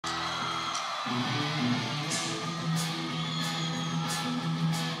You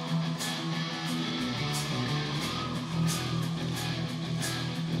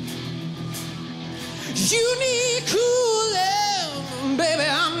need cooling, baby,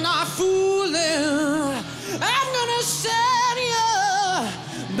 I'm not fooling. I'm gonna send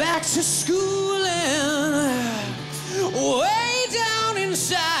you back to schooling. Way down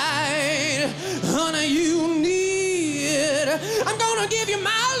inside, honey, you need. I'm gonna give you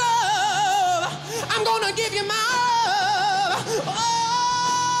my love. I'm gonna give you my love. Oh,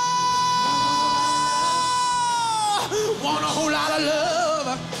 want a whole lot of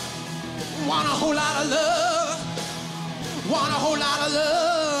love. Want a whole lot of love. Want a whole lot of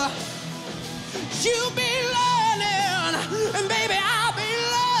love. You'll be learning, and baby, I'll be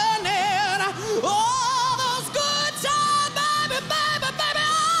learning. All those good times, baby, baby, baby,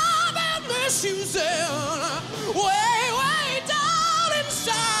 I've been misusing. Way, way down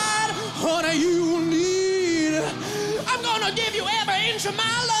inside, honey, you need. I'm gonna give you every inch of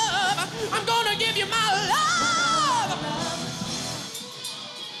my love. I'm gonna give you my love.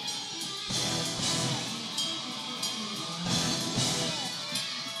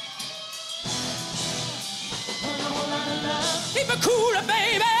 Keep it cooler,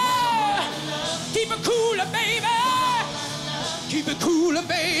 baby. Keep it cooler, baby. Keep it cooler,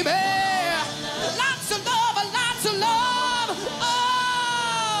 baby. Lots of love, lots of love. Oh.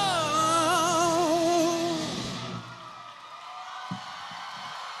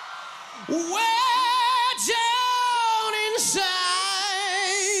 Well,